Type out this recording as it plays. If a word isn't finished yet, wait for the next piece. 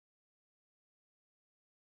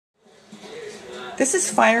This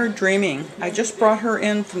is Fire Dreaming. I just brought her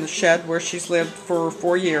in from the shed where she's lived for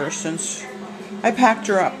 4 years since I packed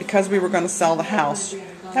her up because we were going to sell the house.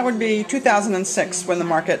 That would be 2006 when the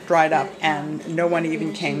market dried up and no one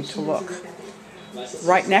even came to look.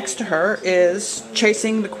 Right next to her is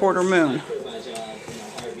Chasing the Quarter Moon.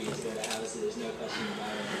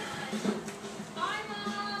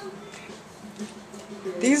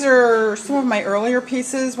 These are some of my earlier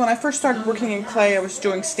pieces. When I first started working in clay, I was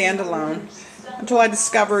doing standalone until I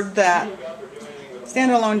discovered that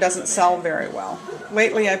standalone doesn't sell very well.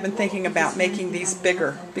 Lately, I've been thinking about making these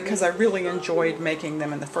bigger because I really enjoyed making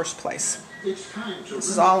them in the first place. This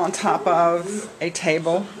is all on top of a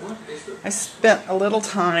table. I spent a little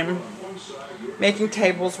time making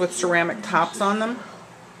tables with ceramic tops on them.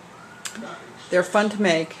 They're fun to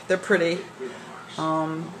make. They're pretty.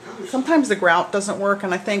 Sometimes the grout doesn't work,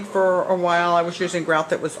 and I think for a while I was using grout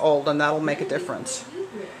that was old, and that'll make a difference.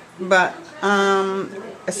 But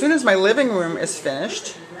as soon as my living room is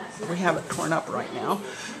finished, we have it torn up right now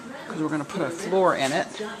because we're going to put a floor in it.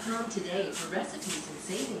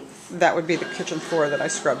 That would be the kitchen floor that I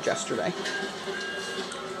scrubbed yesterday.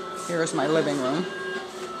 Here's my living room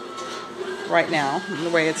right now,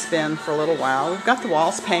 the way it's been for a little while. We've got the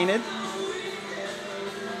walls painted.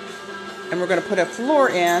 And we're going to put a floor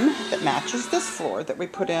in that matches this floor that we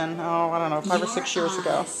put in, I don't know, 5 or 6 years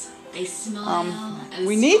ago.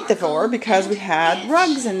 We need the floor because we had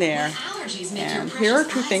rugs in there. And here are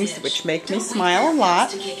two things which make me smile a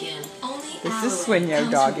lot. This is Swinyo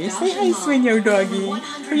Doggy. Say hi, Swinyo Doggy.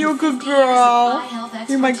 Are you a good girl?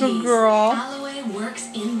 You're my good girl.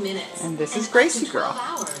 And this is Gracie Girl,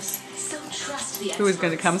 who is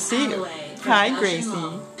going to come see you. Hi, Gracie.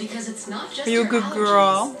 Are you a good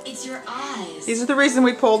girl? These are the reason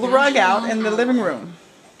we pulled the rug out in the living room.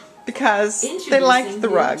 Because they liked the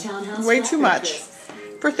rug way too much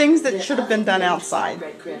for things that should have been done outside.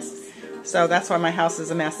 So that's why my house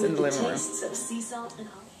is a mess in the living room.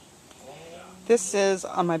 This is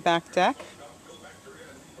on my back deck.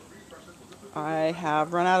 I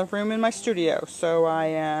have run out of room in my studio, so I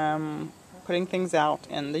am putting things out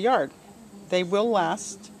in the yard. They will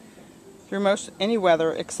last through most any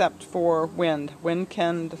weather except for wind. Wind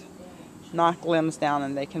can knock limbs down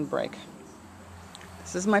and they can break.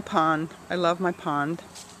 This is my pond. I love my pond.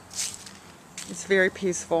 It's very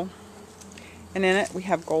peaceful. And in it we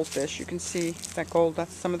have goldfish. You can see that gold,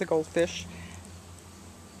 that's some of the goldfish.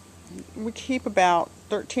 We keep about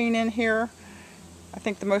 13 in here. I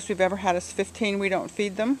think the most we've ever had is 15. We don't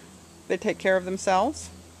feed them. They take care of themselves.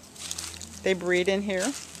 They breed in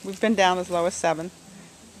here. We've been down as low as 7.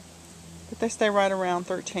 But they stay right around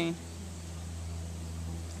 13.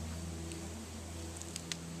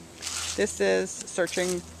 This is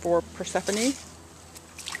Searching for Persephone.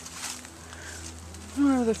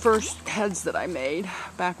 One of the first heads that I made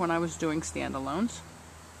back when I was doing standalones.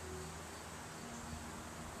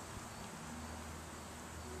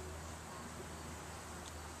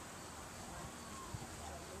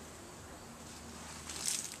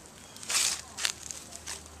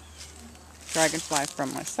 Dragonfly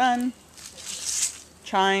from my son.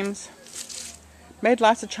 Chimes. Made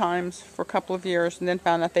lots of chimes for a couple of years and then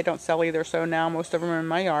found out they don't sell either, so now most of them are in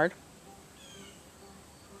my yard.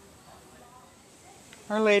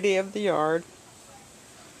 Our Lady of the Yard.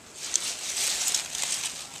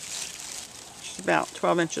 She's about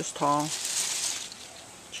 12 inches tall.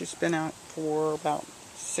 She's been out for about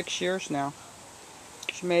 6 years now.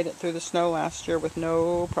 She made it through the snow last year with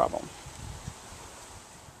no problem.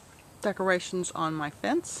 Decorations on my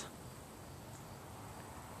fence.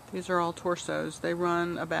 These are all torsos. They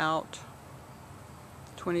run about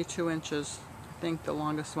 22 inches. I think the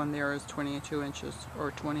longest one there is 22 inches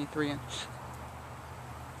or 23 inches.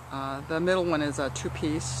 The middle one is a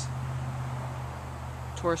 2-piece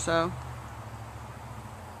torso.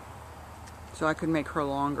 So I could make her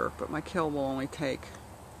longer, but my kill will only take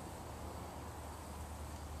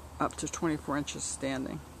up to 24 inches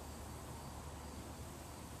standing.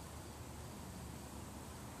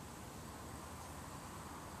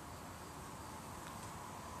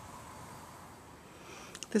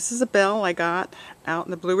 This is a bell I got out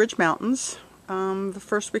in the Blue Ridge Mountains. The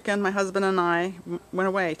first weekend my husband and I went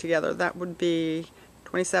away together. That would be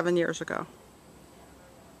 27 years ago.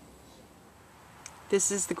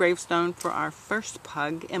 This is the gravestone for our first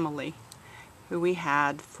pug, Emily, who we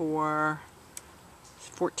had for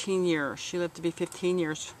 14 years. She lived to be 15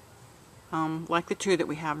 years. Like the 2 that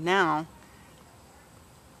we have now,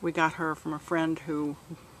 we got her from a friend who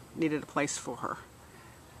needed a place for her.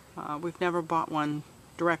 We've never bought one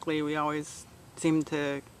directly. We always seem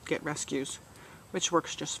to get rescues, which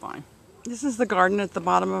works just fine. This is the garden at the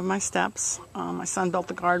bottom of my steps. My son built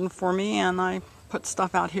the garden for me, and I put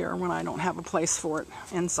stuff out here when I don't have a place for it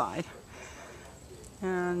inside.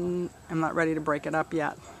 And I'm not ready to break it up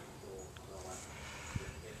yet.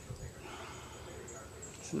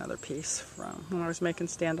 Here's another piece from when I was making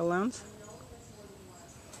standalones.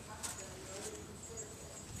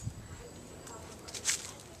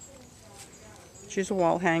 She's a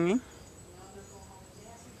wall hanging.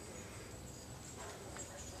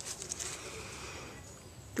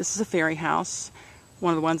 This is a fairy house.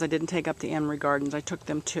 One of the ones I didn't take up to Amory Gardens. I took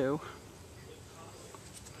them too.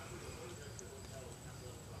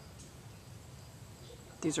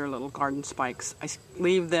 These are little garden spikes. I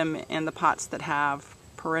leave them in the pots that have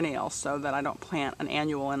perennials so that I don't plant an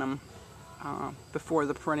annual in them before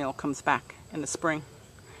the perennial comes back in the spring.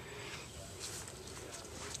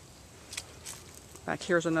 Back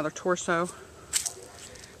here's another torso.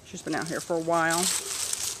 She's been out here for a while.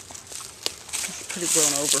 She's pretty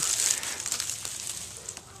grown over.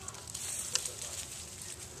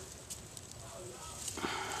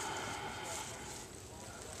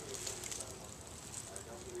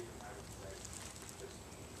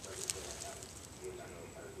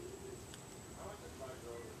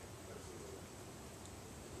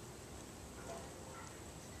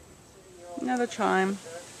 Another chime.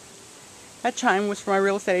 That chime was for my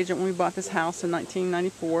real estate agent when we bought this house in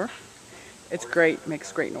 1994. It's great,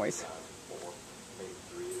 makes great noise.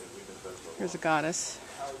 Here's a goddess.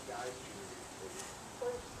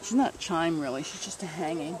 She's not a chime really, she's just a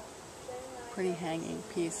hanging, pretty hanging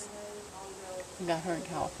piece. We got her in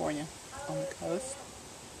California on the coast.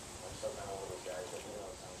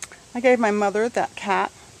 I gave my mother that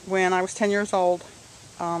cat when I was 10 years old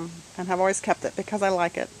and have always kept it because I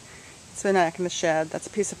like it. It's been back in the shed. That's a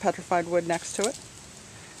piece of petrified wood next to it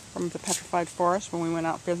from the petrified forest when we went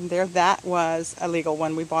out visiting there. That was illegal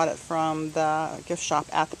when we bought it from the gift shop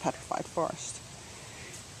at the petrified forest.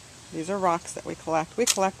 These are rocks that we collect. We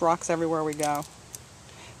collect rocks everywhere we go.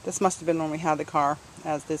 This must have been when we had the car,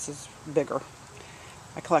 as this is bigger.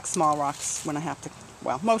 I collect small rocks when I have to,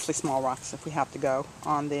 well, mostly small rocks if we have to go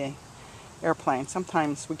on the airplane.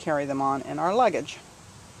 Sometimes we carry them on in our luggage.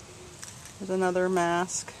 There's another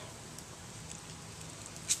mask.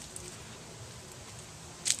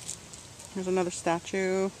 Here's another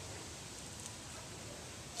statue.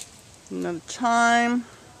 Another chime.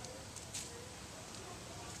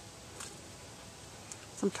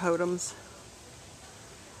 Some totems.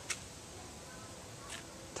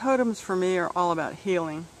 Totems for me are all about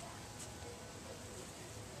healing.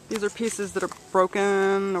 These are pieces that are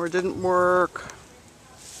broken or didn't work,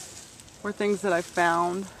 or things that I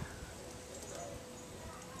found.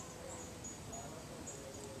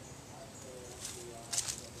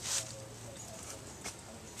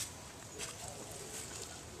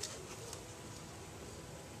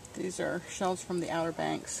 These are shells from the Outer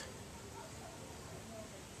Banks.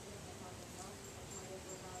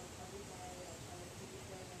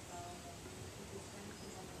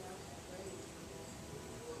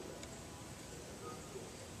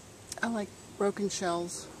 I like broken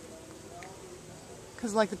shells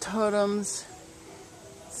because, like the totems,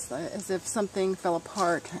 it's as if something fell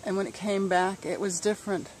apart, and when it came back it was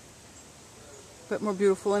different but more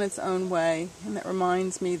beautiful in its own way. And that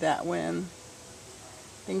reminds me that when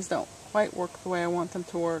things don't quite work the way I want them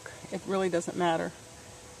to work, it really doesn't matter.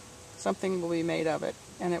 Something will be made of it,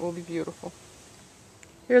 and it will be beautiful.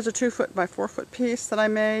 Here's a 2-foot by 4-foot piece that I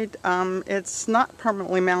made. It's not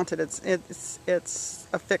permanently mounted. It's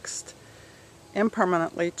affixed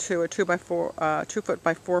impermanently to a 2-foot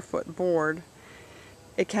by 4-foot board.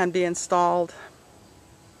 It can be installed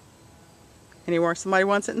anywhere somebody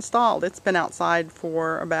wants it installed. It's been outside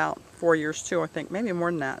for about 4 years too, I think, maybe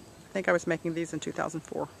more than that. I think I was making these in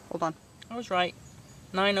 2004. Hold on. I was right.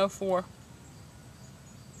 904.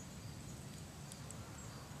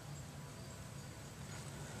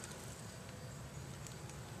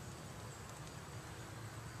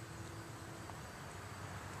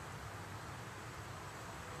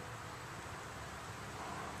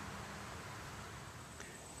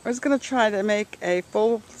 I was going to try to make a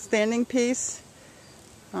full standing piece.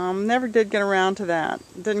 Never did get around to that.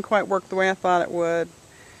 Didn't quite work the way I thought it would.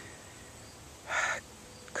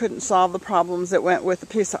 Couldn't solve the problems that went with the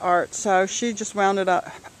piece of art, so she just wound it up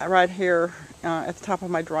right here at the top of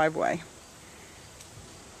my driveway.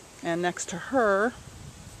 And next to her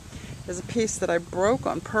is a piece that I broke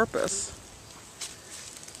on purpose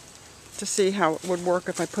to see how it would work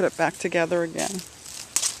if I put it back together again.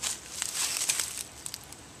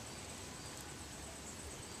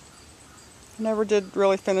 Never did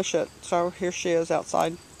really finish it, so here she is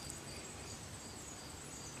outside.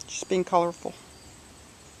 She's Just being colorful.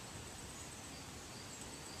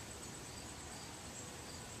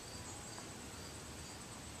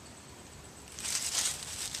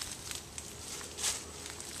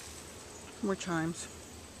 More chimes.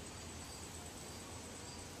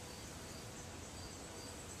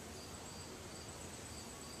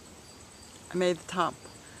 I made the top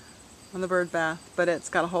on the bird bath, but it's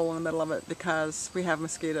got a hole in the middle of it because we have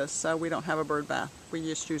mosquitoes, so we don't have a bird bath. We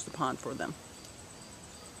just use the pond for them.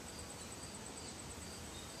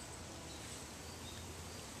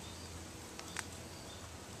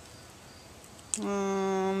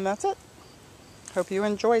 That's it. Hope you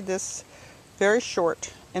enjoyed this very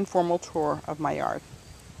short, informal tour of my yard.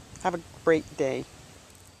 Have a great day.